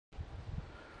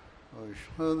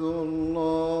أشهد أن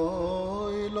لا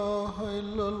إله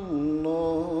إلا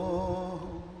الله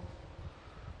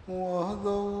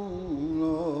وحده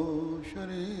لا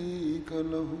شريك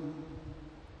له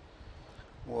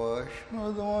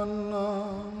وأشهد أن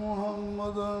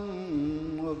محمدا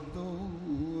عبده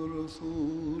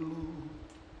ورسوله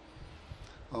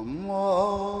أما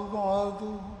بعد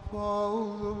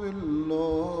فأعوذ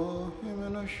بالله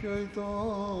من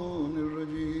الشيطان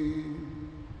الرجيم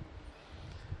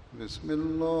بسم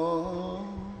الله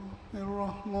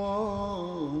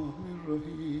الرحمن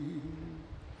الرحيم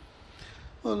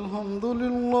الحمد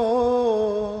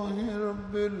لله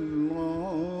رب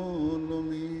العالمين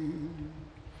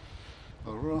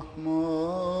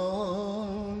الرحمن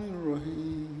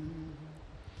الرحيم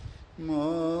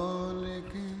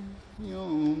مالك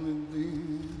يوم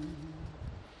الدين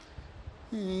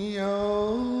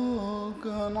إياك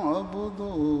نعبد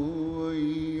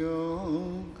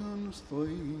وإياك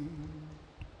نستعين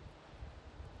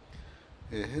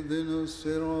اهدنا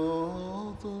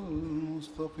الصراط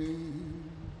المستقيم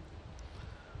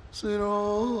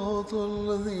صراط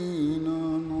الذين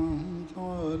أنعمت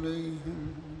عليهم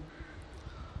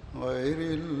غير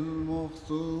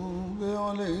المغضوب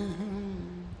عليهم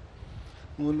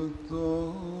ولا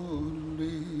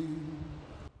الضالين.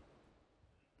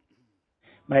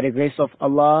 By the grace of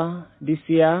Allah, this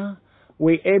year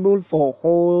we able to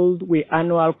hold the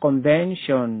annual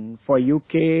convention for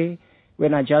UK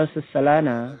when Jalsa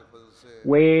Salana,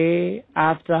 where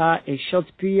after a short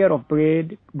period of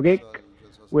break,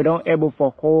 we don't able to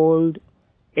hold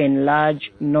in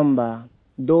large number.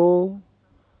 Though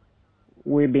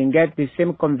we've been get the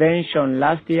same convention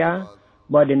last year,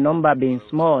 but the number being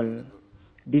small.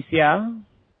 This year,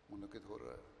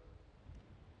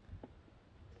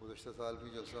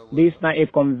 this is not a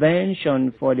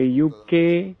convention for the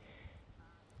UK.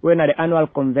 We're not the annual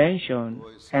convention.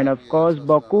 And of course,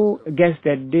 Baku gets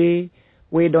that day,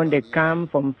 we don't they come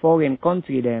from foreign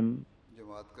country them.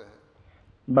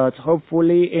 But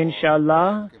hopefully,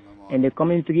 inshallah, in the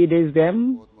coming 3 days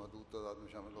them,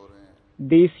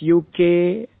 this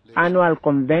UK annual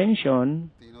convention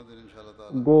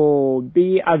will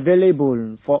be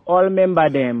available for all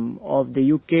members them of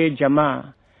the UK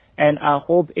Jama. And I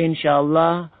hope,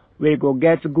 inshallah, we go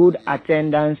get good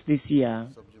attendance this year.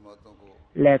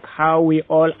 Like how we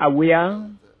all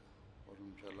aware,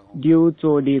 due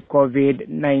to the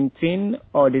COVID-19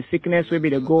 or the sickness will be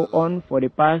to go on for the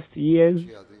past years,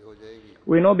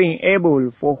 we're not being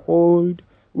able to hold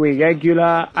a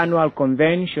regular annual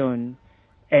convention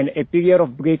and a period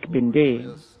of break been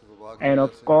there. And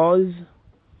of course,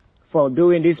 for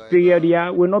doing this period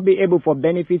here, we'll not be able to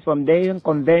benefit from the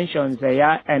conventions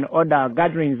here and other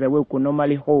gatherings that we could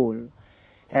normally hold.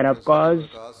 And of course,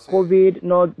 COVID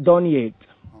not done yet.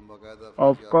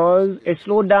 Of course, a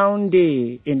slowdown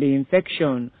day in the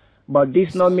infection, but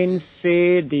this not means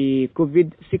say the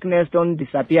COVID sickness don't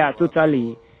disappear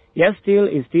totally. Yes,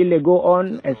 it still go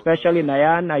on, especially in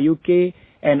UK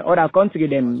and other countries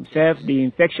themselves, the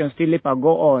infection still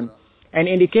go on. And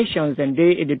indications in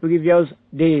the previous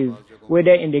days, where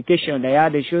the indication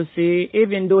they should say,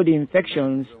 even though the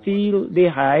infection still they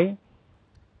high,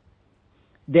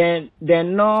 then they're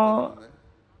not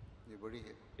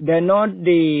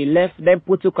the left the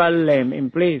protocol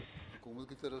in place,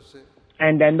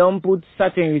 and they don't put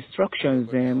certain restrictions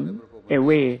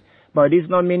away. But this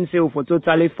not means you for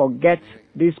totally forget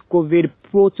this COVID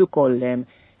protocol and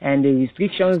the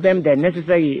restrictions they're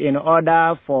necessary in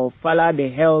order for follow the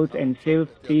health and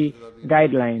safety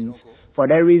guidelines. For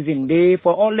that reason,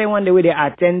 for only one the way they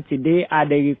attend today are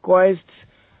the requests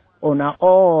on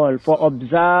all for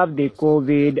observe the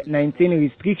COVID-19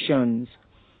 restrictions,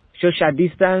 social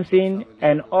distancing,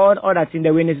 and all other things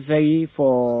that were necessary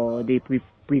for the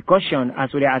precaution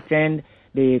as we attend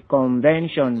the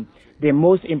convention. The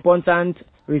most important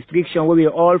restriction will be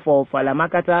all for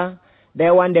Falamakata.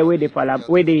 They one the way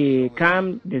they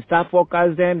come, the staff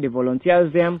workers them, the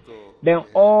volunteers them, then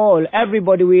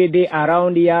everybody where they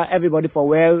around here, everybody for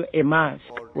wear a mask,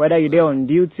 whether you're there on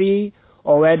duty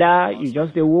or whether you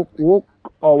just walk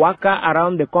or walk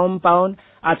around the compound.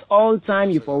 At all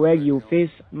times, you for wear your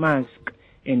face mask.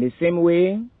 In the same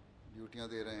way,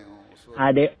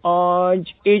 they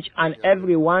urge each and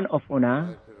every one of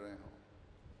una,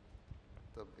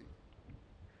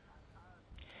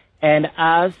 and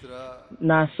as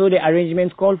now so the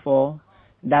arrangements call for,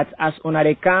 that as una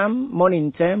they come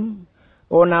morning time,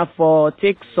 una for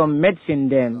take some medicine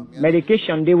them,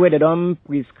 medication they where they don't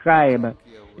prescribe,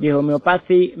 the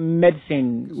homeopathy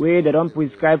medicine where they don't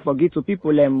prescribe for give to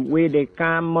people them where they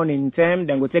come morning time,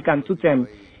 then go take them 2 times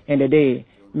in the day.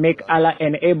 Make Allah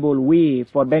enable we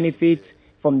for benefit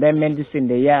from them medicine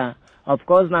they are. Of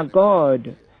course, now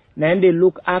God, then they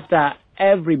look after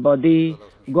everybody.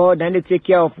 God, then they take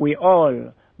care of we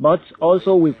all. But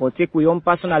also we for take we own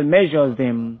personal measures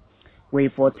them. We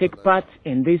for take part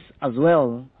in this as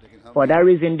well. For that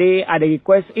reason, they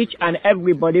request each and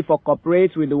everybody for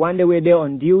cooperate with the one day way they're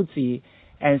on duty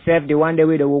and serve the one day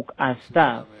way they work as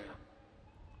staff.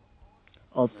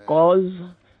 Of course,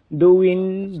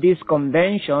 doing this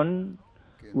convention,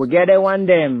 we gather one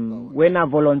them, when I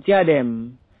volunteer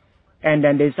them, and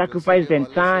then they sacrifice their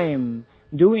time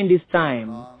during this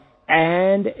time,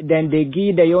 and then they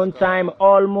give their own time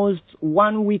almost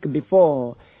 1 week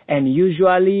before, and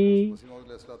usually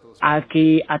I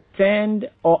can attend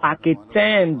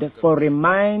for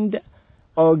remind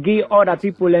or give other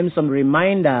people them some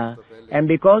reminder. And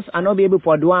because I not be able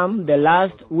to do them the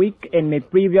last week in my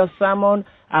previous sermon,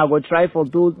 I will try to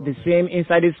do the same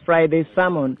inside this Friday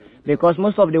sermon. Because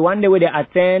most of the one day where they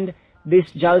attend this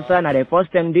Jalsa na the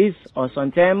first time this or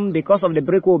sometime because of the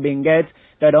break we've been get,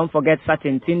 they don't forget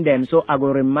certain things them. So I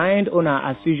will remind Una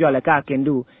as usual like I can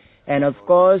do. And of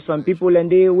course, some people in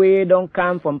the way don't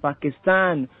come from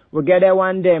Pakistan. We gather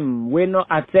one them. We not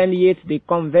attend yet the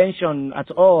convention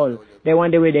at all. They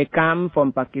one day where they come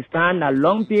from Pakistan. A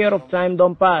long period of time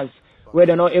don't pass where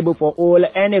they're not able for all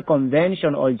any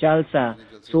convention or Jalsa.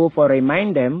 So for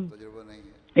remind them,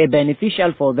 a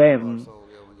beneficial for them.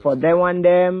 For them one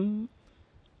them,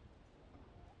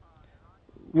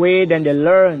 where then they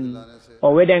learn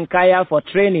or where then kaya for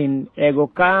training, they go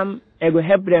come. It will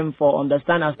help them for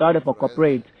understand as to how to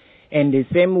cooperate. In the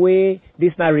same way,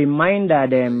 this now reminder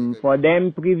them for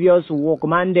them previous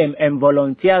workman them and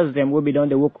volunteers them will be done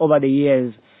the work over the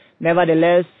years.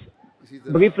 Nevertheless,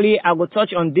 briefly I will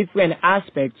touch on different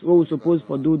aspects we we're supposed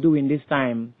to do in this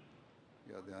time.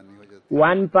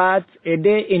 One part a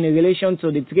day in relation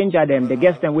to the stranger them, the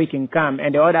guests them we can come,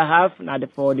 and the other half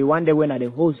for the one day when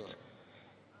the host.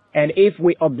 And if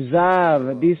we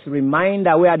observe this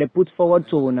reminder where they put forward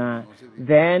to now,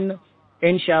 then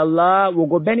inshallah we'll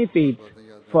go benefit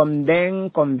from the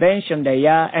convention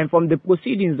there and from the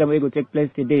proceedings that will take place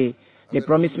today. The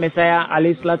promised Messiah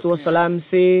alayhi salatu wasalam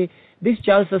say this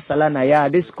Jalsa Salana,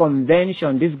 this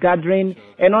convention, this gathering,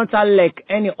 and not like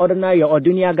any ordinary or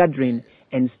dunya gathering.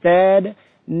 Instead,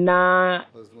 na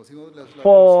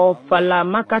for fala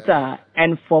makata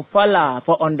and for fala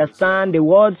for understand the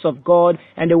words of God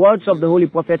and the words of the Holy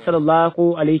Prophet sallallahu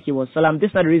alaihi wasallam. This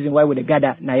is not the reason why we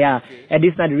gather naya, and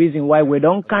this is not the reason why we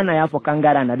don't can naya for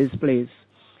kangara at this place.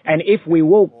 And if we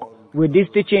walk with these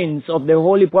teachings of the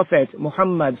Holy Prophet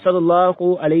Muhammad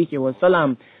sallallahu alaihi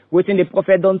wasallam, within the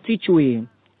Prophet don't teach we,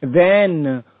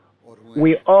 then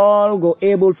we all go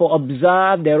able to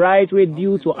observe the right way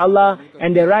due to Allah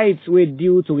and the right way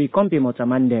due to we compliment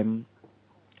among them.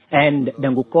 And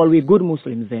then we call we good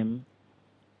Muslims them.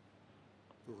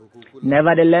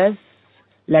 Nevertheless,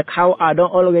 like how I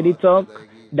don't already talk,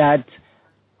 that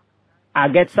I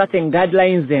get certain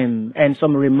guidelines them and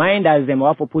some reminders them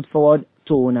have to put forward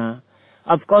to Una.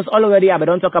 Of course, already I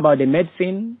don't talk about the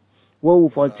medicine, what we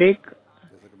forsake.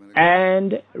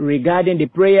 And regarding the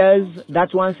prayers,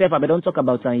 that one self I don't talk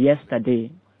about yesterday.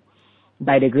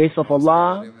 By the grace of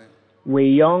Allah, we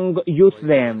young youth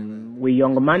them, we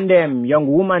young man them, young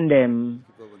woman them,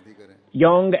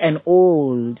 young and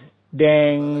old,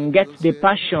 then get the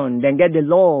passion, then get the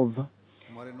love,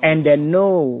 and then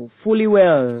know fully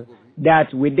well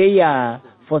that we there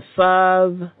for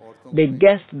serve the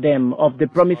guest them of the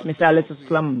promised Messiah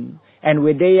Islam. And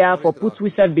we're there for put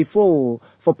we said before,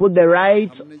 for put the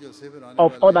right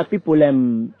of other people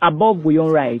above we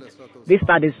own right. These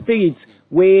are the spirits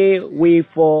we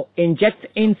for inject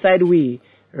inside we,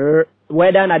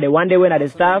 whether on the one day when at the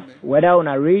staff, whether on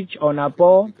a rich or on a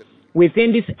poor.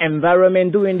 Within this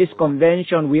environment, during this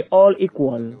convention, we all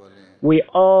equal. We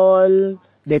all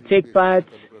they take part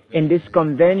in this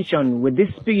convention with this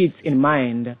spirit in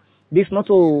mind. This not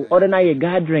to ordinary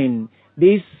gathering.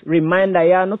 This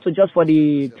reminder, not to just for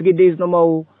the 3 days no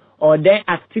more, or their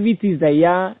activities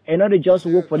and not just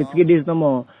work for the 3 days no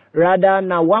more. Rather,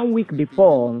 now 1 week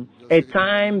before, a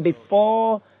time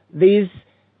before this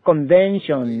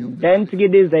convention, then 3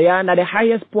 days at the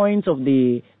highest point of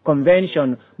the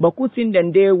convention, but putting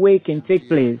the day way can take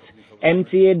place.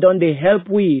 MTA don't they help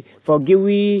we for give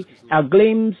we a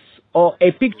glimpse or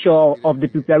a picture of the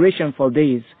preparation for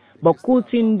this. But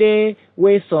putting the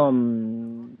way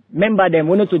some member them,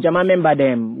 we know to Jama member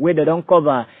them, where they don't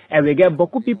cover, and we get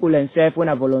Boku people and self when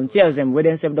I volunteers them, where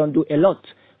themselves don't do a lot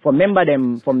for member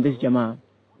them from this Jama.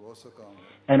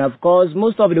 And of course,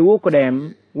 most of the work of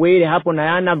them, where they happen,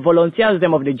 and volunteers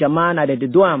them of the Jama, and they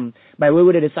do them, by way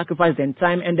where they sacrifice their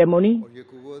time and their money.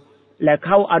 like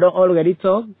how I don't already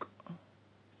talk,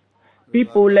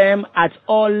 people at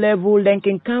all levels then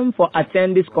can come for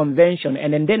attend this convention,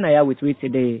 and then they are with me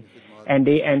today. And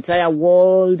the entire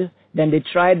world, then they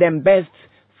try them best,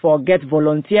 forget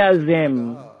volunteers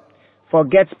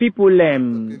forget people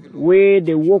where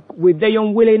they work with their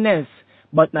own willingness,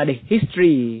 but now the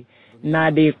history, now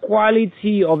the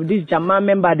quality of this Jama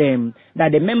member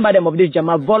that the member of this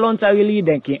Jama voluntarily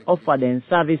then can offer them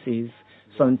services.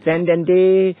 Sometimes then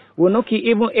they will not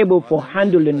even able to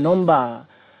handle the number,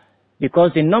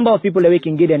 because the number of people that we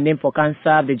can get them for can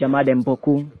serve the Jama them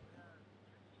boku.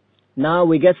 Now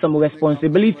we get some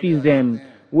responsibilities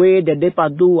where the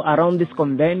DEPA do around this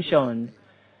convention.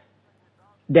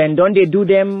 Then don't they do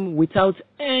them without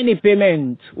any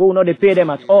payment? We will not pay them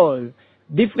at all.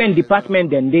 Different department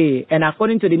than they, and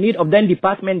according to the need of that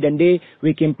department than they,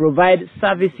 we can provide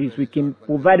services, we can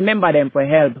provide member them for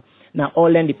help. Now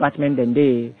all that department than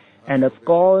they, and of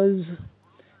course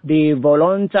the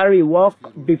voluntary work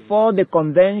before the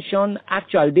convention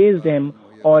actual days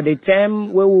or the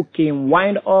time where we can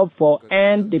wind up for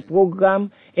end the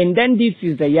program, and then this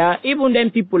is the year, even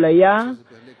then people are here,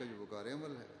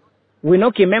 we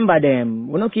not remember them,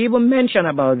 we not even mention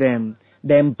about them.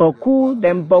 Them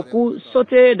boku,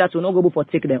 sote that will not go for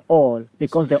take them all,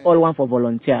 because they all want for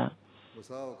volunteer.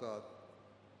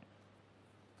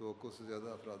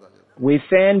 We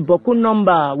send boku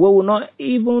number, we will not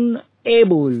even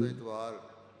able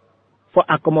for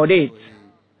accommodate.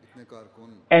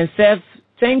 And self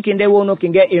thinking they will not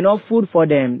can get enough food for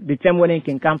them, the time when they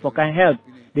can come for can help,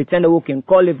 the time they can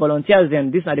call the volunteers them,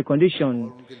 these are the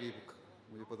conditions.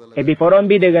 And before on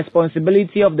be the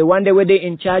responsibility of the one day where they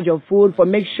in charge of food, for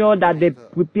make sure that they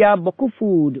prepare boku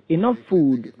food, enough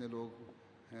food.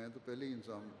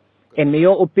 In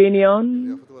your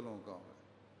opinion,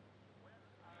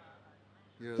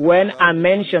 when I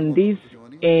mentioned this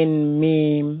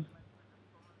in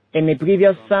my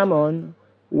previous sermon,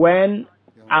 when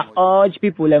I urge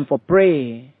people for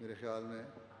pray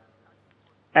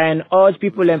and urge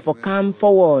people for come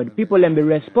forward, people be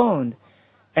respond,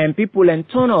 and people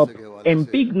turn up in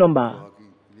big number.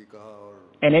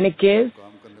 In any case,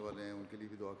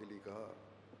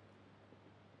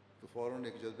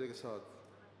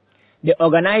 the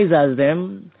organizers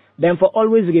them for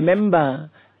always remember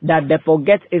that they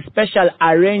forget a special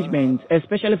arrangement,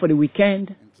 especially for the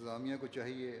weekend.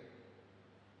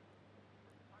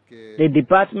 The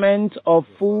Department of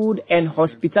Food and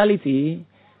Hospitality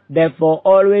therefore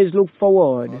always look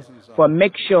forward for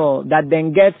make sure that they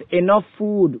get enough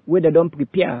food where they don't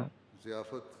prepare.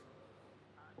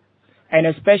 And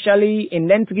especially in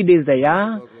them 3 days a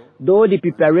year, though the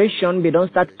preparation they don't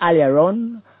start earlier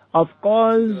on, of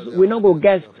course we not go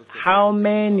guess how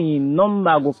many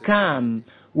number go come.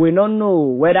 We don't know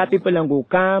whether people go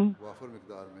come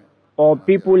or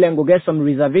people go get some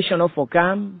reservation of for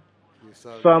come.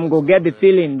 Some go get the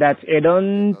feeling that it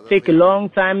don't take a long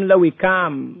time that we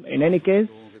come in any case.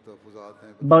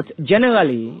 But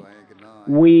generally,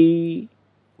 we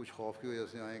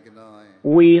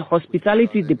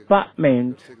hospitality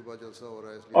department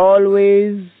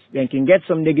always they can get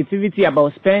some negativity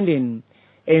about spending.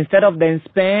 Instead of them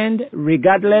spend,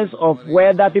 regardless of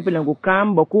whether people will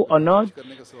come boku or not,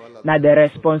 now the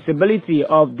responsibility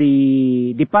of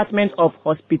the Department of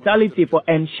Hospitality for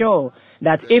ensure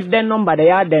that if the number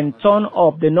they are then turn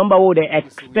up, the number what they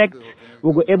expect,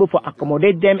 we'll be able to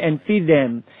accommodate them and feed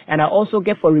them. And I also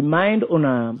get for remind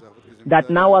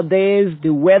that nowadays the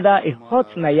weather is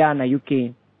hot in the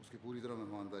UK.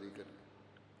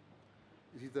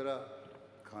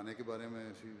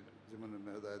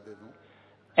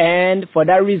 And for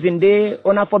that reason, they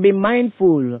want to be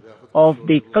mindful of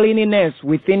the cleanliness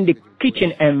within the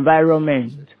kitchen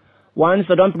environment. Once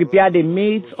you don't prepare the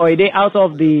meat or a day out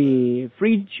of the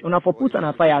fridge, you have to put on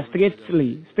a fire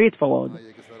straightforward.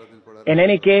 In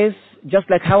any case, just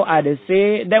like how I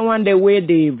say, they want the way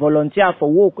they volunteer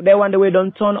for work, they want the way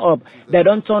don't turn up. They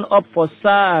don't turn up for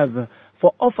serve,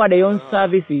 for offer their own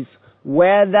services.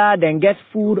 Whether they get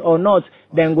food or not,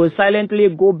 then go silently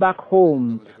go back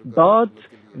home. But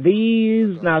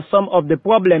these are some of the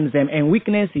problems and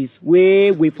weaknesses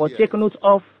where we for take note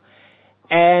of,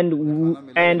 and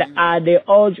they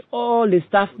urge all the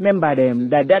staff members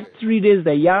that 3 days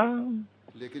a year,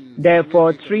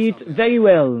 therefore treat very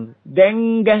well,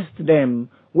 then guest them,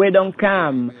 we don't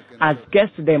come as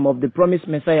guests them of the promised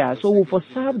Messiah, so we for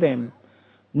serve them,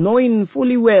 knowing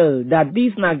fully well that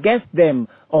these are guests them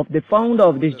of the founder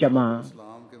of this Jama.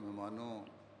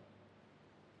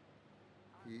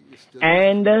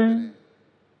 And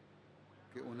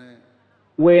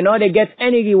we know they get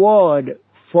any reward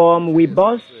from we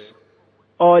boss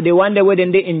or the one that were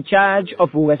in charge of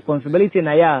responsibility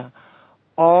naya,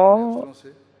 or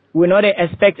we not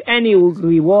expect any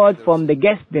reward from the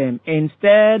guest them.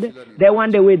 Instead, they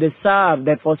want the way they serve,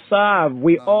 that for serve,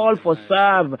 we all for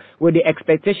serve with the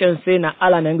expectation saying that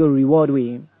Allah will reward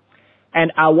we.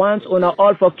 And I want una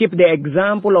all for keep the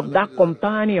example of that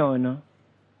companion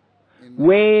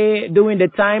where during the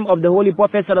time of the Holy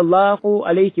Prophet sallallahu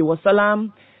alaihi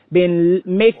wasallam been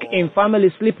make in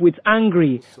family sleep with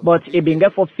angry, but he been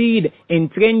get for feed in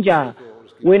stranger.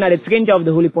 When the stranger of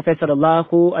the Holy Prophet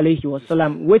sallallahu alaihi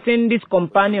wasallam, within this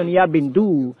companion he have been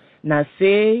do, na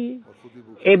say,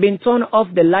 he been turn off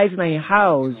the lights in his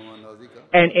house,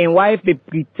 and in wife be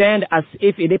pretend as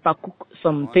if he did cook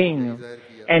something,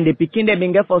 and the pikin they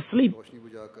been get for sleep,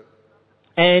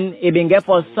 and he been get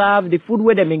for serve the food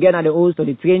where they been get at the house to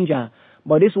the stranger.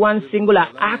 But this one singular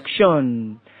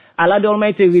action, Allah the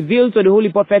Almighty revealed to the Holy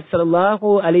Prophet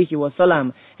sallallahu alaihi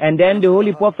wasallam, and then the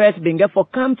Holy Prophet been get for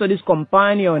come to this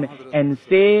companion and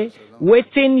say,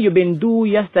 waiting you been do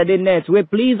yesterday night, we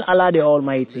please Allah the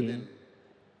Almighty.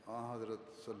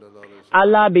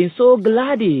 Allah been so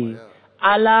glad.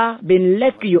 Allah been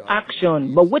let you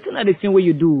action, but what are the thing where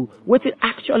you do? What it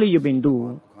actually you been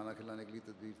do?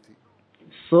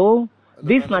 So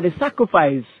this not the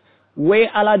sacrifice where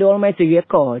Allah the Almighty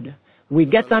record. We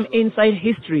get some inside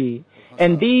history,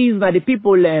 and these are the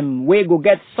people where go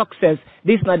get success.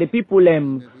 These are the people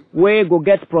where go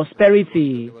get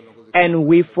prosperity, and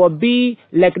we forbid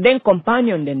like them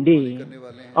companion then day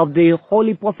of the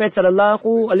Holy Prophet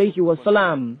sallallahu alaihi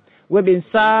wasallam. We've been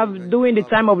served during the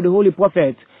time of the Holy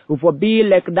Prophet. We forbid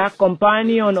like that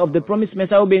companion of the promised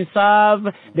Messiah who been served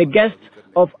the guest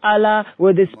of Allah,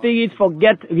 where the spirit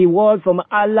forget reward from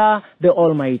Allah the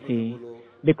Almighty.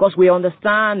 Because we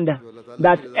understand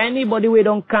that anybody who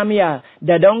don't come here,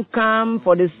 they don't come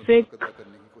for the sake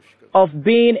of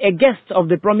being a guest of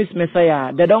the promised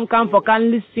Messiah. They don't come for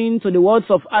can listen to the words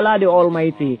of Allah the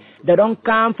Almighty. They don't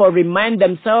come for remind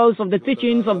themselves of the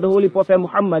teachings of the Holy Prophet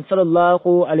Muhammad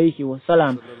sallallahu alaihi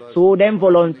wasallam. So then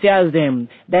volunteers them,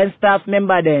 then staff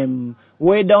member them,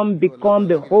 we don't become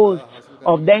the hosts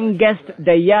of then guest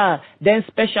the year, then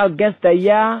special guest the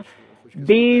year.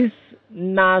 This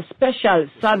na special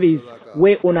service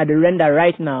we una the render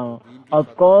right now.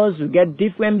 Of course, we get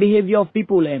different behavior of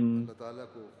people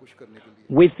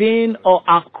within or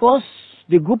across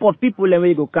the group of people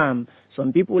we go come.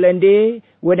 Some people and they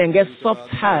where then get soft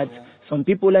heart. Some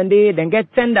people and they then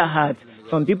get tender heart.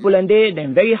 Some people and they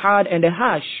then very hard and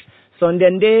harsh. Some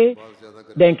then they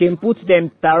then can put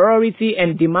them priority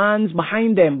and demands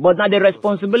behind them, but not the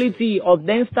responsibility of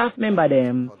them staff member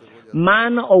them,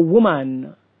 man or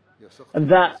woman,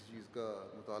 that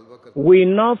we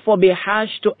not for be harsh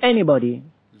to anybody.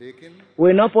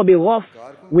 We not for be rough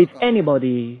with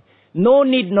anybody. No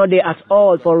need no day at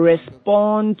all for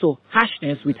respond to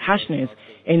harshness with harshness.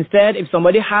 Instead, if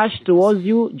somebody harsh towards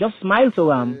you, just smile to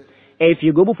them. If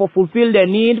you go for fulfill their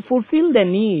need, fulfill their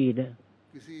need.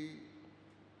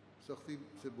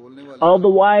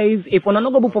 Otherwise, if we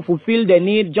not go for fulfill their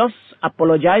need, just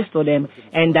apologize to them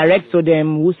and direct to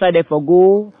them who said they for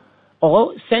go,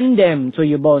 or send them to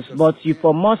your boss. But you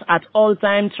for must at all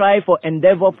times try for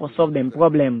endeavor for solve them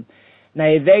problem. Now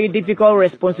a very difficult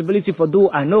responsibility for do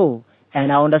I know,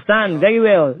 and I understand very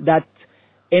well that.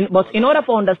 But in order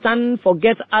for understand,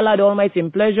 forget Allah the Almighty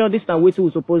in pleasure, this is not what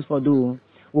we're supposed to do.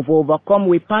 We for overcome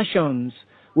with passions.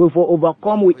 We for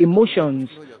overcome with emotions.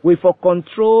 We for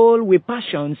control with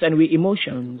passions and with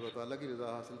emotions.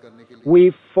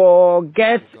 We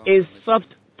forget a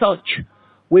soft touch.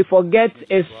 We forget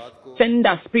a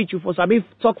tender speech. We for sabi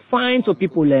talk fine to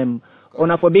people.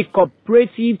 Una for be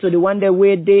cooperative to the one that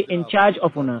way they in charge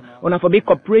of una. Una for be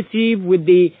cooperative with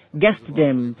the guest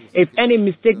them. If any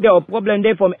mistake there or problem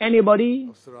there from anybody,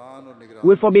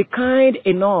 we for be kind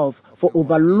enough for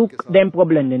overlook them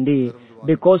problem then they.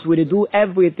 Because we do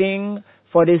everything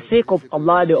for the sake of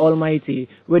Allah the Almighty.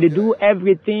 We do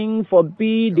everything for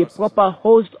be the proper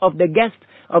host of the guest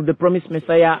of the promised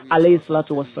Messiah alayhi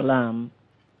salatu wassalam.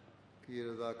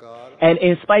 And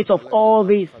in spite of all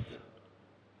this,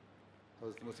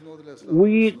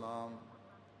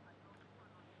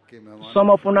 some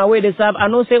of una way they serve, I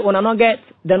know say una not get,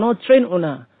 they not train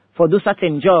una for do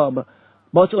certain job,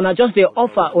 but una just they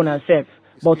offer una self.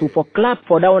 But we for clap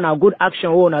for that una good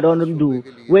action we una don't do.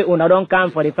 We una don't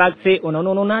come for the fact say una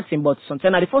no nothing, but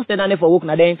sometimes the first day they for work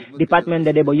na then department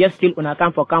they but yes still una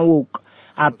come for can work.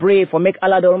 I pray for make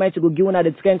Allah the Almighty go give una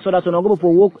the strength so that una go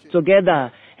for work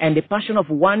together. And the passion of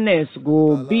oneness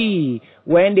go be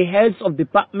when the heads of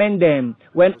department them,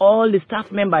 when all the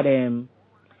staff member them,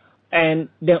 and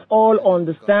they all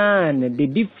understand the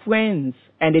difference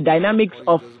and the dynamics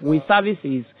of we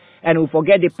services, and we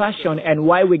forget the passion and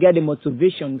why we get the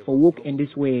motivation for work in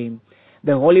this way.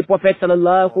 The Holy Prophet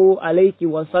sallallahu alaihi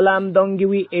wasallam don't give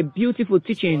we a beautiful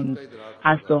teaching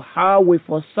as to how we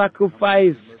for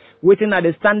sacrifice within at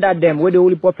the standard them where the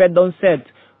Holy Prophet don't set.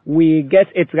 We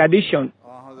get a tradition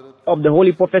of the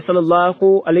Holy Prophet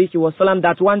sallallahu alaihi wasallam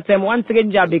that one time one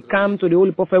stranger they come to the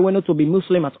Holy Prophet were not to be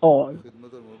Muslim at all.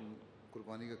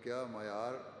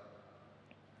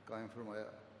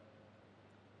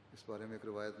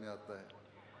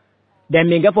 Then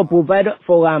they get for provide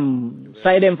for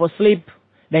side them for sleep,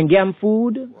 then give them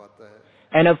food,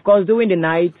 and of course during the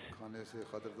night,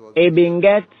 a being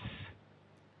get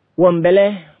one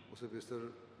belly.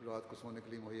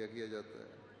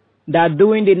 That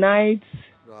during the night,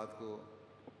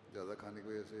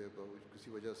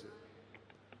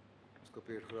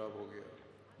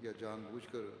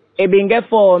 a being get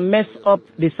for mess up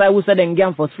the side who said and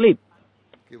give for sleep.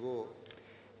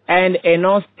 And a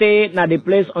not stay at the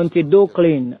place until do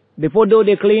clean. Before do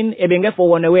they clean, a being get for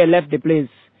one away left the place.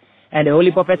 And the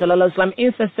Holy Prophet sallallahu alaihi wasallam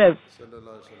insists,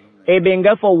 a being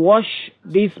get for wash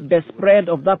this bedspread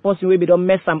of that person we don't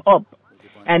mess them up.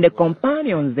 And the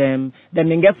companions them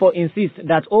being get for insist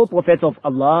that all prophets of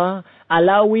Allah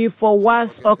allow we for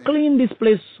wash or clean this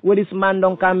place where this man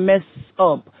don't can mess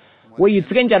up, where you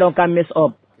stranger don't can mess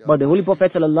up. But the Holy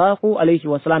Prophet sallallahu alaihi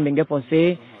wasallam being get for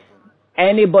say,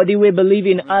 anybody will believe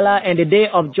in Allah and the day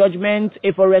of judgment,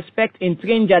 if we respect in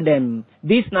stranger them,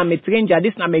 this na me stranger,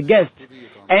 this na me guest,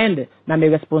 and na me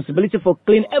responsibility for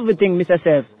clean everything, Mr.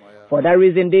 Seth. For that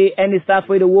reason, they any staff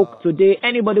where they work today,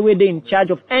 anybody where they in charge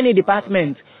of any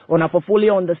department, wanna for fully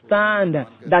understand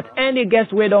that any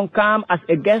guest where don't come as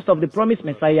a guest of the promised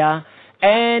Messiah,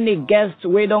 any guest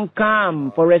we don't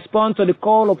come for respond to the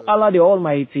call of Allah the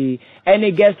Almighty,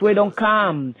 any guest we don't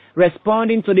come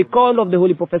responding to the call of the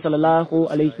Holy Prophet sallallahu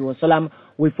alaihi wasallam,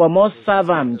 we for must serve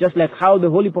him, just like how the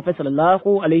Holy Prophet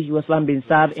sallallahu alaihi wasallam been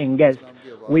served in guest.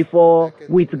 We for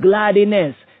with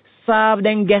gladness serve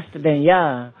them guest then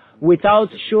yeah, without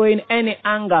showing any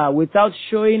anger, without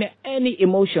showing any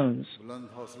emotions.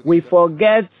 We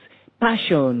forget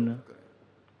passion.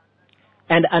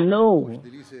 And I know,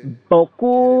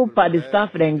 beaucoup par the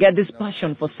staff then get this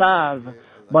passion for serve.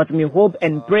 But me hope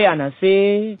and pray and I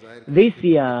say, this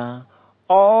year,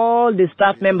 all the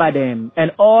staff member them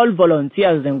and all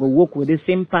volunteers then go work with the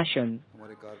same passion.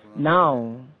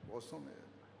 Now,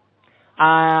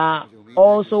 I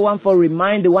also want to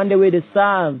remind the one day where they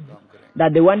serve,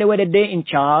 that the one day where they in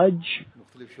charge,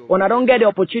 when I don't get the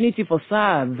opportunity for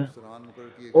serve,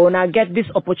 when I get this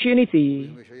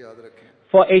opportunity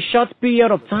for a short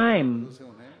period of time,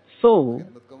 so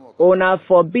ona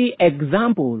for be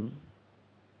example,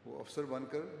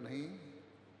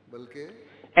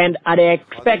 and I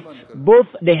expect both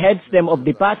the heads them of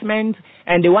department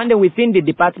and the one that within the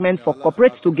department for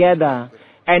cooperate together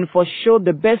and for show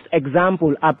the best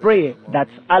example. I pray that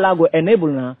Allah will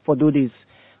enable us for do this.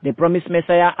 The promised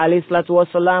Messiah alayhi salatu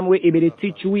wasalam we able to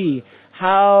teach we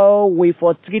how we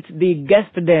for treat the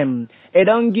guest them. It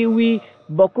don't give we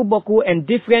boku and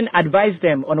different advise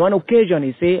them. On one occasion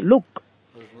he say, look,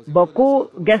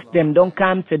 boku guest them don't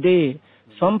come today.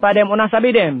 Some of them una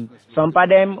sabi them. Some of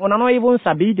them una not even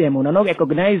sabi them. Una not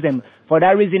recognize them. For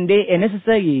that reason they are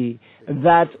necessary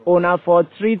that una for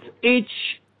treat each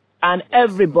and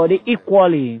everybody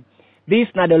equally. This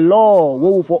is not the law we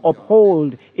will for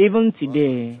uphold even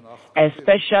today.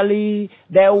 Especially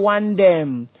they want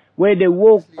them where they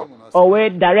work or where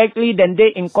directly then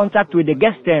they in contact with the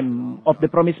guest them of the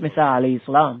promised Messiah alayhi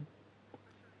salam.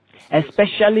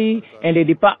 Especially in the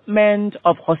department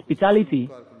of hospitality.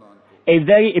 A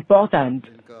very important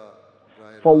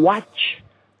for watch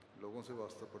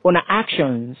on our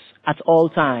actions at all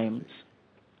times.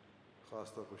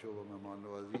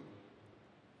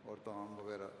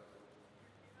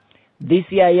 This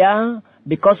year,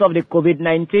 because of the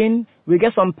COVID-19, we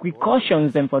get some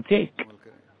precautions then for take.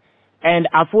 And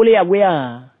are fully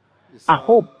aware, I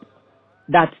hope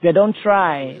that they don't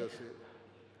try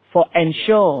for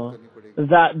ensure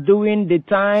that during the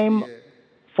time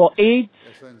for it,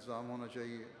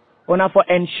 for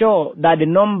ensure that the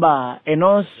number is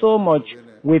not so much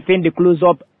within the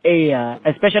close-up area,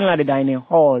 especially at the dining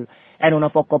hall,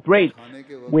 and for cooperate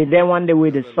with them one day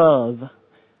with the serve.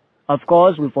 Of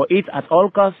course, we for eat at all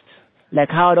costs, like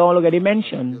how I already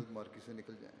mentioned.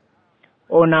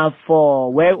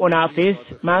 For wear on our face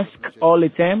mask all the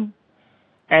time,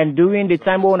 and during the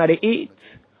time when they eat,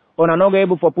 not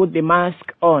able to put the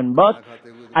mask on. But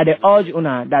at the urge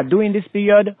that during this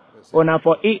period,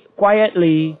 for eat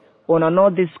quietly,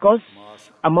 not discuss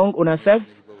among ourselves,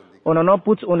 not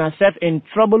put ourselves in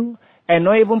trouble, and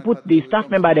not even put the staff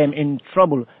member them in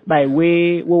trouble by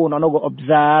way we will not go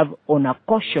observe on our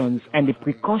cautions and the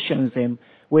precautions them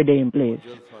where they in place.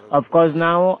 Of course,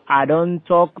 now I don't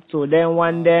talk to them,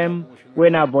 want them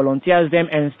when I volunteers them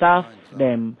and staff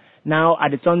them. Now I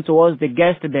turn towards the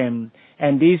guest them,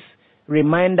 and this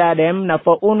reminder them now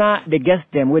for una the guest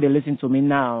them where they listen to me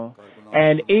now.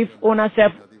 And if una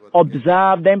self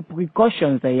observe them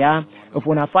precautions there, if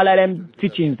una follow them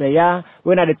teachings there,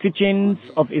 when are the teachings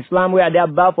of Islam where they are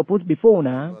about for put before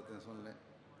una,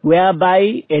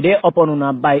 whereby a day upon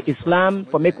una by Islam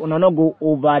for make una no go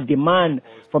over demand,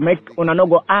 for make una no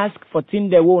go ask for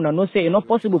things they will una no say it's not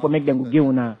possible for make them go give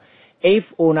una. If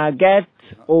una get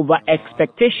over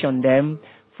expectation them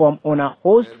from una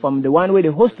host, from the one where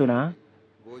the host una,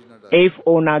 if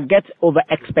una get over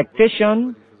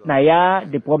expectation, now yeah,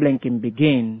 the problem can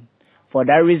begin. For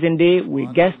that reason, we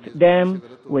guest them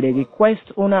with a request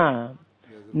una,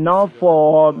 not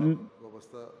for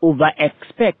over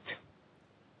expect.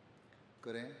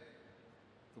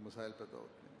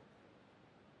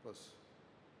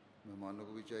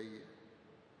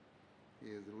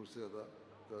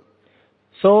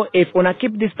 So if una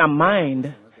keep this in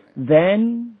mind,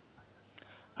 then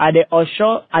are they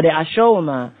assure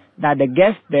una that the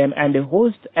guest them and the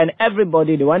host and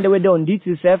everybody, the one that we don't do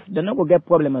itself, they're not going to get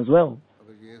problem as well.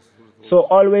 So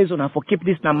always una for keep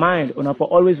this in mind, una for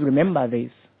always remember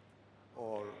this.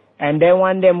 And then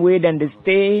one them way then they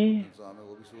stay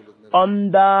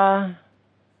under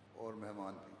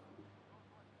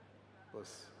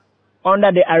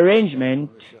the arrangement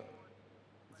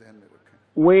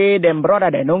where them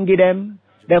brother they don't give them.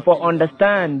 Therefore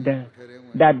understand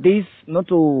that this not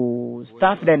to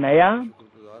staff them here.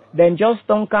 Then just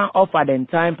don't can offer them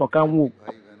time for can work.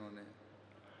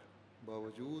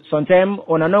 Sometimes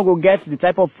una no go get the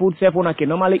type of food self una can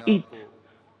normally eat.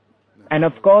 And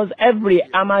of course every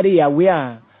Ahmadiyya we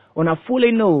are una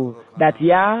fully know that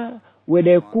where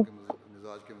they cook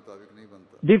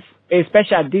a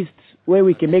special dish where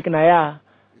we can make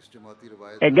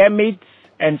a get meat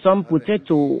and some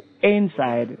potato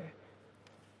inside.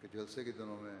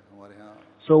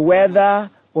 So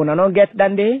whether una no get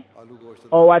that day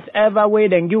or whatever way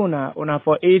they give una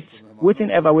for it,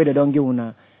 whatever way they don't give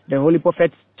una. The Holy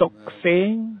Prophet talk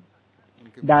saying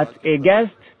that a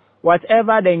guest,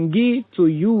 whatever they give to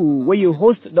you, where you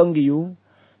host don't give you,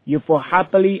 you for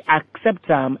happily accept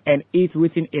them and eat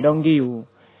within it don't give you.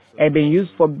 It been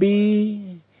used for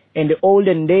be in the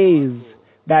olden days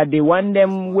that they want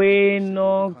them way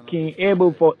no king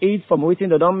able for eat from within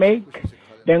they don't make,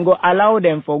 then go allow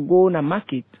them for go na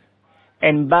market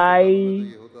and buy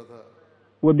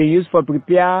will be used for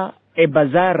prepare a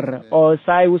bazaar or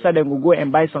say who said they will go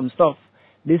and buy some stuff.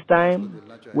 This time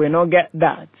we not get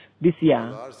that this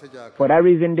year. For that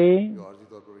reason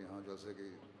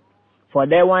for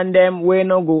that one them we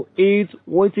not go eat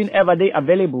waiting ever they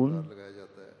available.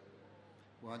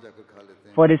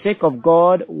 For the sake of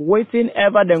God, waiting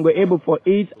ever them go able for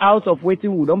eat out of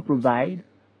waiting we don't provide.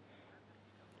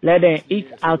 Let them eat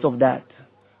out of that.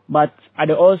 But I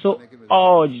also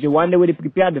urge the one that will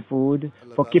prepare the food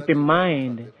for keep in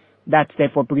mind that they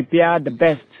for prepare the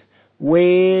best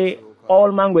way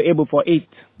all man were able for it.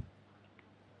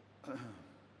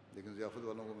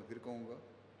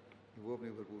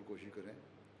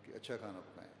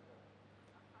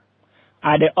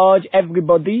 I urge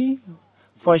everybody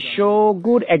for show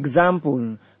good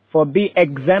example, for be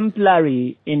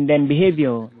exemplary in their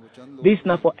behavior. This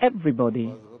not for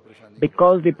everybody.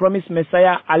 Because the promised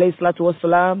Messiah, alayhi salatu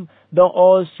wasalam, don't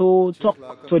also talk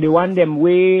to the one them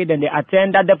way, then they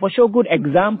attend that they for show good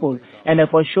example, and they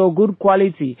for show good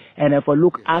quality, and they for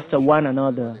look after one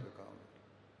another.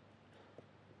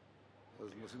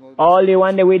 All the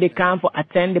one the way they come for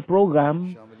attend the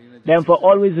program, then for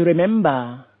always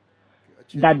remember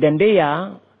that then they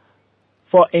are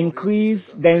for increase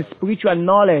their spiritual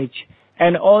knowledge,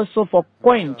 and also for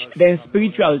quench their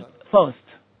spiritual thirst.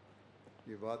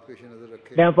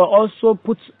 Therefore also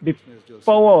put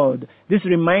forward this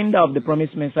reminder of the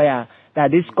promised Messiah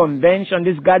that this convention,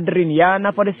 this gathering,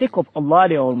 not for the sake of Allah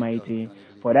the Almighty.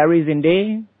 For that reason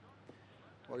they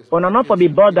will not for be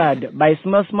bothered by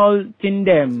small thing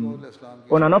them.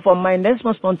 Will not for mind that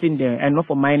small thing them and not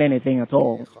for mind anything at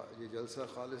all.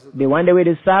 They want the way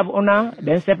they serve una,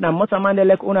 then serve na most man they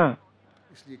like una.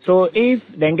 So if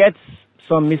they get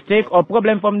some mistake or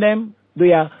problem from them, do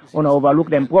ya una overlook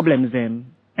them problems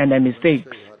them and their mistakes.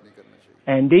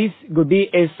 And this could be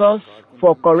a source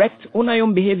for correct una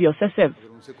own behavior self.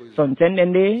 So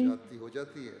intending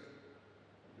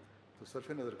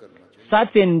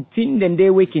certain thing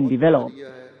then we can develop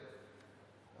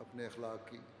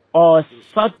or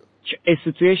such such a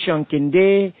situation can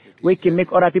they, we can make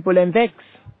other people and vex.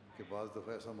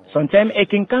 Sometimes it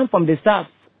can come from the staff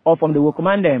or from the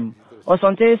workman them, or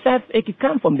sometimes it can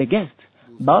come from the guest.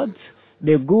 But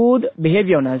the good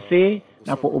behavior, I say,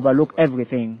 now for overlook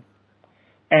everything.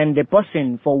 And the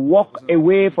person for walk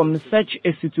away from such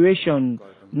a situation,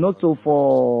 not to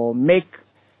for make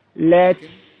let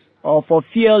or for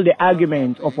feel the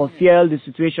argument or for feel the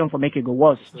situation for make it go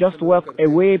worse. Just walk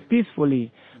away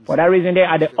peacefully. For that reason, they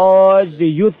are the urge the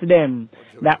youth them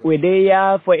that we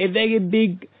there for a very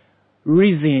big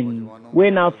reason.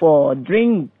 We now for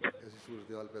drink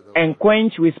and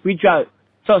quench with spiritual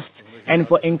thirst, and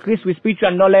for increase with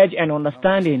spiritual knowledge and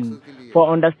understanding,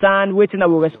 for understand waiting our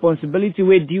responsibility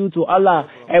with due to Allah,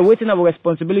 and waiting our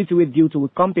responsibility with due to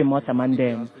company Motaman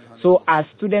them. So as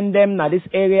student them in this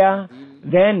area,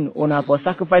 then on for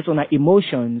sacrifice on our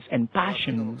emotions and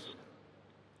passions,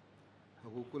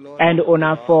 and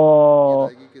on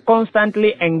for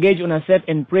constantly engage on ourselves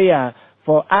in prayer,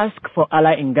 for ask for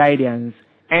Allah in guidance,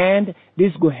 and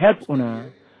this will help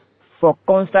on for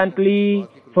constantly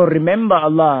for remember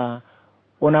Allah.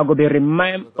 Una go be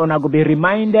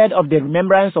reminded of the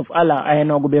remembrance of Allah, and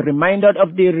go be reminded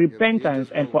of the repentance,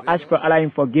 and for ask for Allah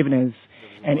in forgiveness.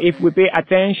 And if we pay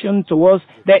attention towards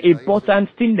the important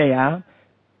thing there,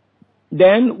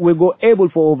 then we go able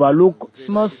to overlook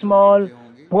small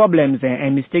problems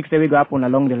and mistakes that we go happen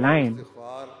along the line.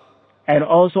 And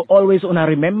also always wanna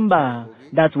remember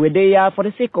that we're there for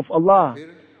the sake of Allah.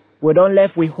 We don't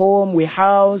left with home, with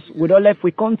house, we don't left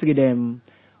with country them.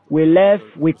 We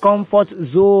left with comfort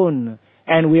zone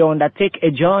and we undertake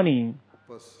a journey.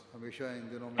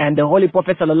 And the Holy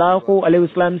Prophet sallallahu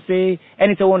alaihi wasallam say,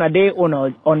 anytime on a day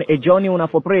on a journey on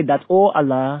for pray that, oh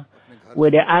Allah,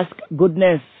 where they ask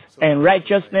goodness and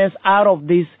righteousness out of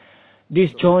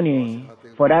this journey.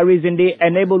 For that reason they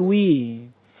enable we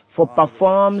for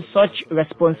perform such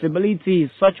responsibilities,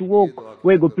 such work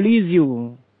where go please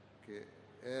you,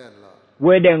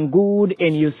 where then good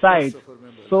in your sight.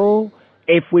 So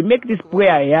if we make this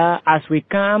prayer here, as we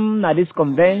come at this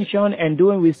convention and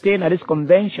doing we stay at this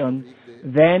convention,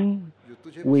 then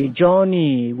we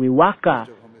journey, we waka,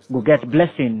 we get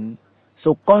blessing.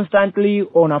 So constantly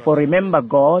on for remember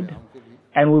God,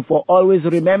 and we for always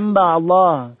remember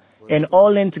Allah in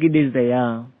all entry days they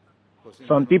are.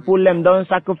 Some people them don't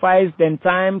sacrifice them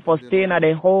time for staying at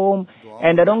their home,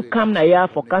 and they don't come here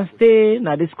for can stay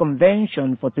at this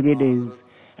convention for 3 days.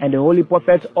 And the Holy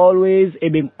Prophet always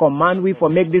been command we for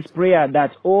make this prayer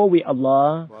that, oh we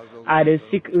Allah, I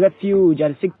seek refuge,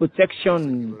 I seek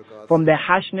protection from the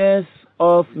harshness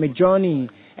of my journey,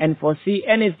 and foresee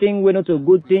anything when not a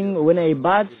good thing, when a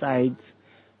bad side,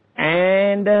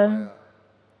 and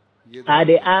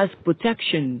I ask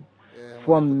protection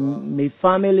from my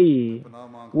family,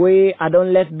 where I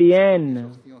don't left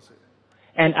behind,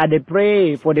 and I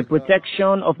pray for the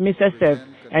protection of myself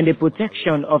and the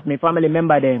protection of my family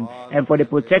member them, and for the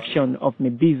protection of my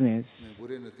business.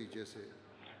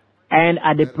 And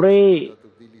I pray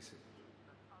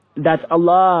that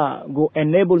Allah go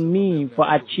enable me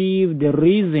for achieve the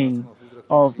reason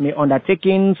of my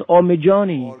undertakings or my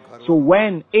journey. So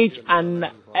when each and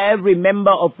every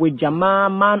member of we Jama,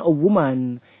 man or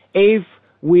woman, if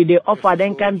we they offer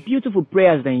them kind beautiful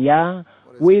prayers, then yeah,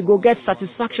 we go get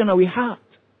satisfaction in our heart.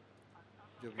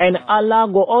 And Allah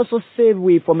go also save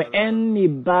we from any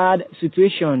bad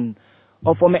situation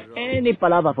or from any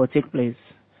palaver for take place.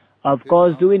 Of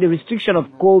course, during the restriction of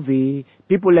COVID,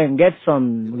 people can get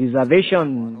some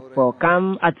reservation for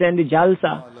come attend the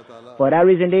Jalsa. For that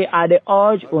reason, they are the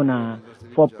urge owner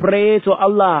for pray to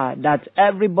Allah that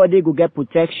everybody will get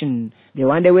protection. The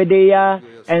one they were there,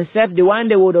 and except the one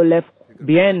they would have left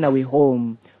behind our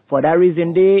home. For that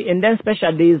reason, they in them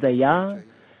special days they are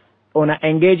wanna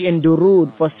engage in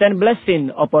durud for send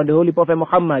blessing upon the Holy Prophet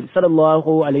Muhammad sallallahu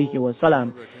alaihi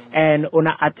wasallam, and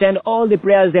wanna attend all the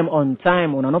prayers them on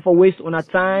time. Wanna not for waste on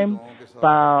time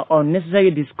for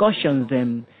unnecessary discussions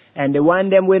them. And the one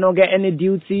them will not get any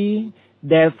duty.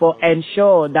 Therefore,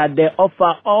 ensure that they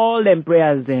offer all them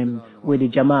prayers them with the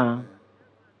Jama'ah.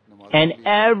 And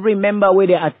every member where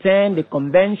they attend the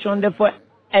convention, therefore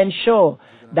ensure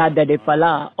that they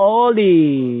follow all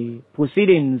the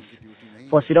proceedings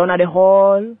for sit down at the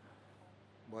hall,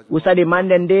 we say the man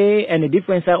then day, and the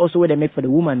difference are also where they make for the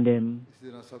woman them.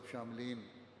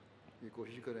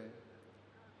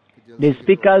 The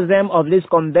speakers them of this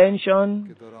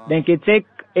convention, then can take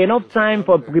enough time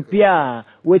for prepare,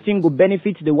 waiting to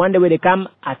benefit the one day where they come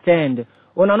attend.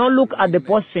 When I not look at the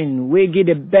person, we give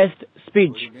the best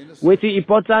speech, waiting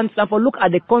important stuff, or look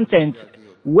at the content,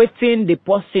 waiting the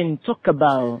person talk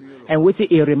about, and waiting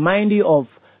a reminder of.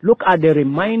 Look at the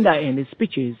reminder in the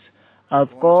speeches. Of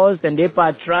course, then they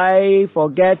try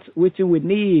forget what we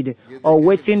need or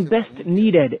what's best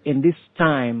needed in this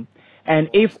time. And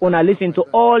if una listen to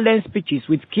all them speeches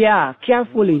with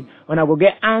carefully, una will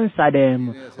get answer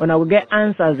them, una will get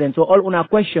answers them to all una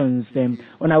questions them,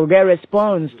 una will get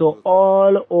response to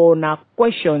all una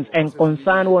questions and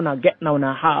concern una get now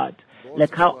una heart.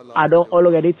 Like how I don't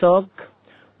already talk,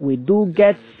 we do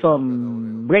get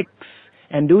some breaks,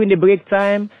 and during the break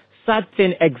time,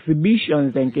 certain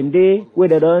exhibitions then can they where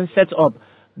they don't set up.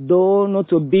 Though not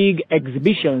too big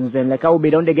exhibitions, and like how we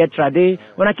don't get trade,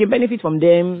 when I can benefit from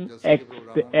them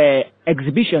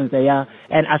exhibitions there,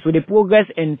 and as we progress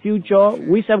in future,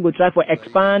 we have to try for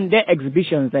expand the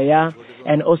exhibitions there,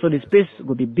 and also the space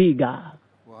will be bigger.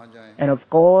 And of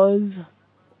course,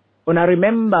 when I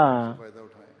remember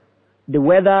the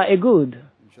weather is good,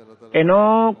 and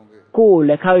not cool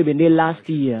like how it been there last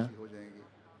year.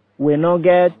 We not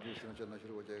get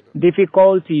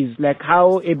difficulties like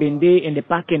how it been there in the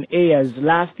parking areas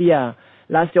last year.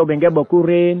 Last year we been get boku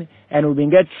rain and we been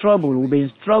get trouble. We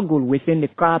been struggle within the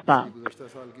car park.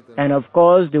 And of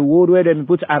course the wood where they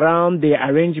put around the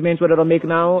arrangements where they don't make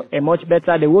now a much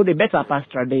better. The wood a better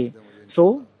pasture day.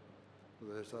 So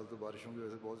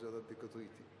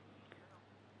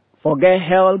forget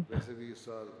help.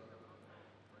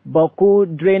 Boku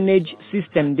drainage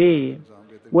system day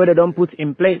where they don't put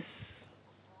in place.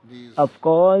 Of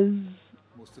course,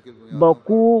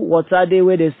 Boku water day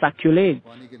where they circulate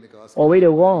or where they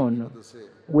run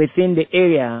within the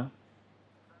area.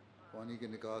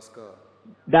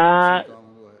 That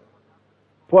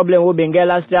problem will be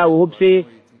last year. We hope say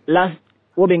last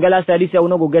year this year we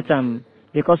not go get them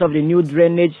because of the new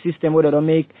drainage system where they don't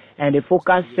make, and the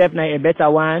focus set now a better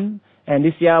one. And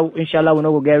this year, inshallah, we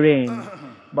not go get rain.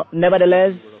 But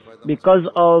nevertheless, because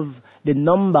of the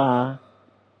number,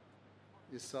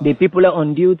 the people are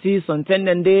on duty, so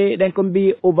then they can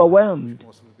be overwhelmed.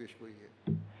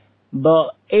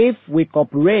 But if we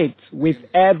cooperate with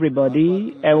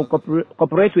everybody and we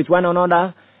cooperate with one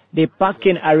another, the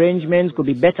parking arrangements could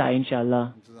be better,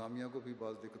 inshallah.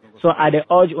 So I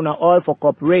urge on all for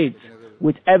cooperate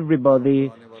with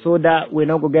everybody so that we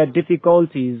not go get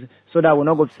difficulties, so that we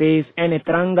not go face any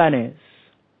tranganess.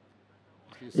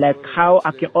 Like how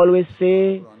I can always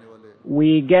say,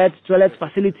 we get toilet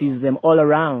facilities them all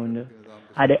around.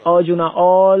 I urge you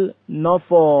all not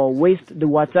for waste the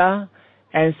water,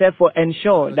 and say for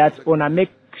ensure that una make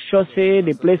sure say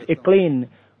the place is clean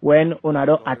when una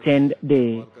don't attend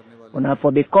there. Una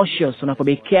for be cautious, una for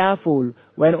be careful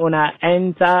when una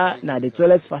enter na the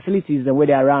toilet facilities the way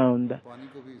they around.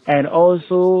 And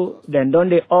also then don't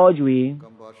they urge we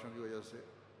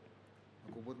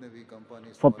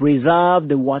for preserve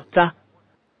the water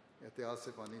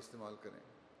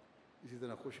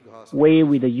way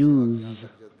with the use.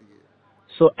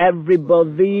 So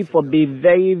everybody for be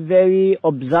very, very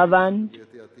observant.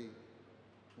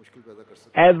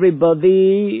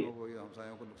 Everybody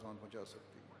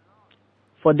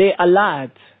for they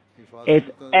alert if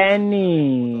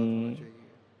any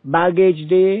baggage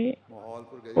day,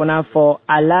 una for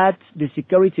alert the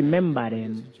security member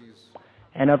them.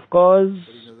 And of course,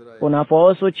 una for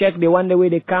also check the one the way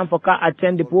they come for car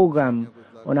attend the program.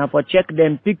 Una for check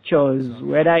them pictures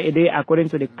whether it is according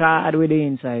to the card where they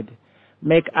inside.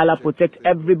 Make Allah protect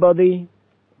everybody.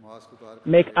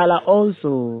 Make Allah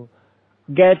also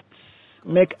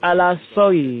make Allah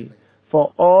sorry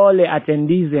for all the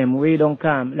attendees them we don't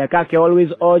come. Like I can always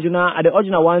urge you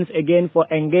once again for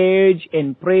engage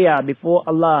in prayer before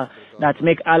Allah, that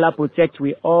make Allah protect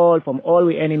we all from all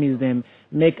we enemies them.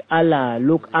 Make Allah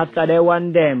look after the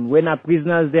one them when are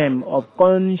prisoners them of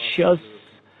conscious,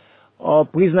 or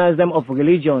prisoners them of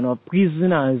religion, or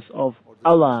prisoners of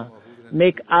Allah.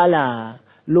 Make Allah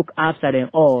look after them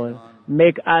all.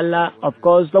 Make Allah, of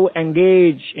course, though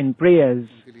engage in prayers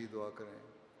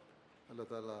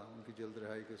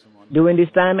during this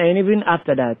time and even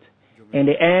after that. In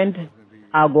the end,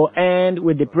 I'll go end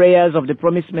with the prayers of the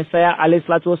promised Messiah, alayhi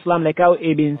salatu wasalam, like how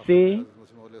Ibn say,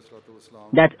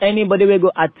 that anybody will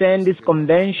go attend this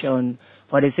convention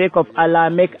for the sake of Allah,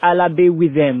 make Allah be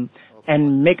with them,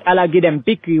 and make Allah give them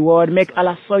big reward, make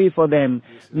Allah sorry for them,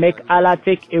 make Allah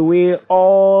take away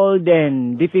all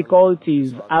them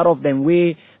difficulties out of them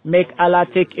way, make Allah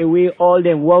take away all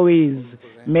them worries,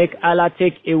 make Allah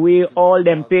take away all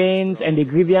them pains and the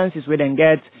grievances we then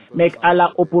get, make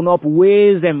Allah open up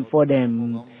ways them for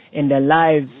them in their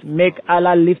lives, make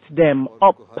Allah lift them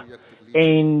up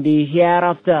in the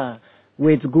hereafter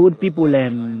with good people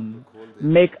them.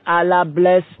 Make Allah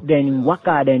bless them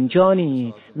waka them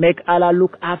journey. Make Allah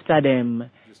look after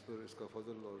them.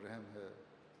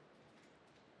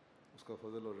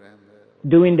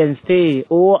 during their stay.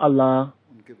 O Allah,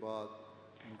 उनके बाद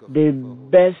उनका the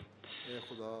best ए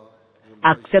खुदा जो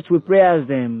accept we prayers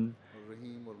them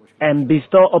रहीम और मुश्किल and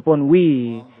bestow upon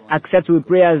we, accept we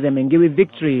prayers them and give we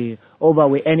victory over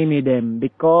we enemy them,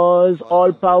 because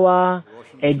all power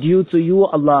are due to you,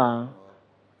 Allah,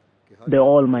 the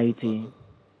Almighty.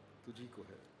 तुझी को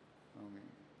है आमीन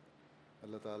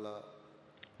अल्लाह ताला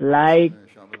Like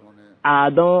शामिल होने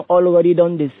Adam already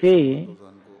done the say, Fauzan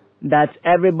को that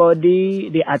everybody,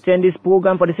 they attend this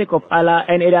program for the sake of Allah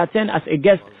and they attend as a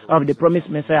guest of the promised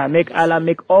Messiah. Make Allah,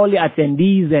 make all the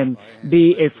attendees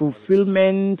be a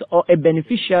fulfillment or a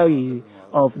beneficiary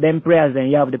of them prayers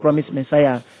and of the promised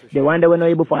Messiah. The one that were not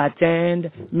able to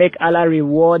attend, make Allah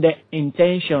reward the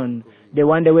intention. The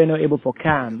one that were not able to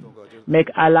come, make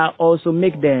Allah also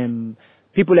make them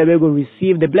people that will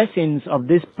receive the blessings of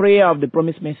this prayer of the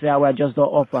promised Messiah we are just to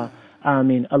offer.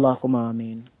 Ameen. Allahumma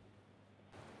ameen.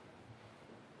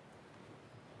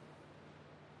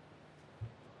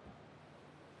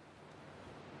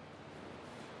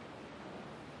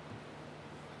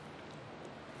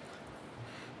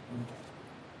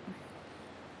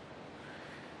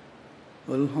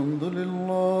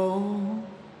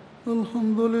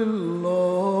 الحمد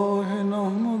لله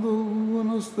نحمده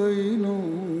ونستعينه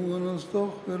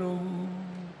ونستغفره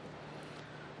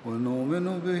ونؤمن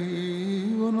به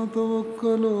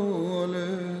ونتوكل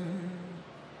عليه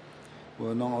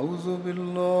ونعوذ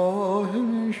بالله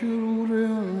من شرور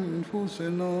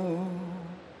أنفسنا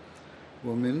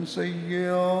ومن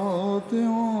سيئات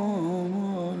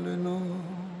أعمالنا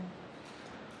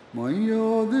من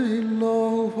يهده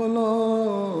الله فلا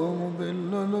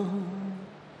مضل له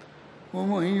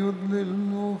ومن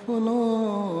يضلل فلا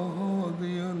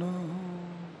هادي له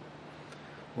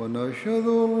ونشهد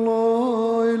أن لا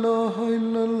إله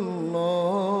إلا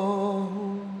الله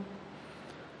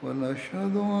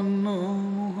ونشهد أن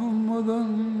محمدا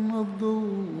عبده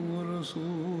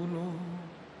ورسوله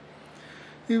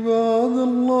عباد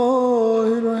الله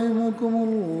رحمكم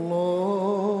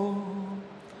الله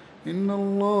إن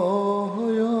الله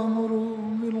يأمر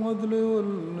بالعدل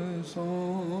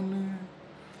والإحسان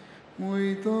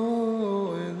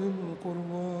وإيتاء ذي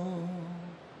القربى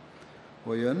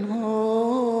وينهى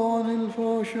عن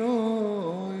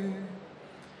الفحشاء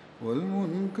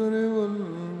والمنكر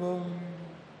والبغي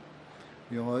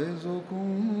يعظكم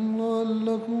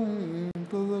لعلكم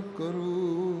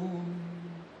تذكرون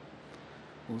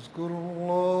اذكروا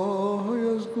الله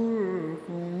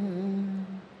يذكركم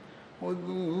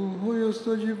وادعوه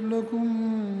يستجب لكم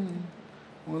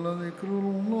ولذكر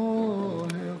الله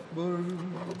أكبر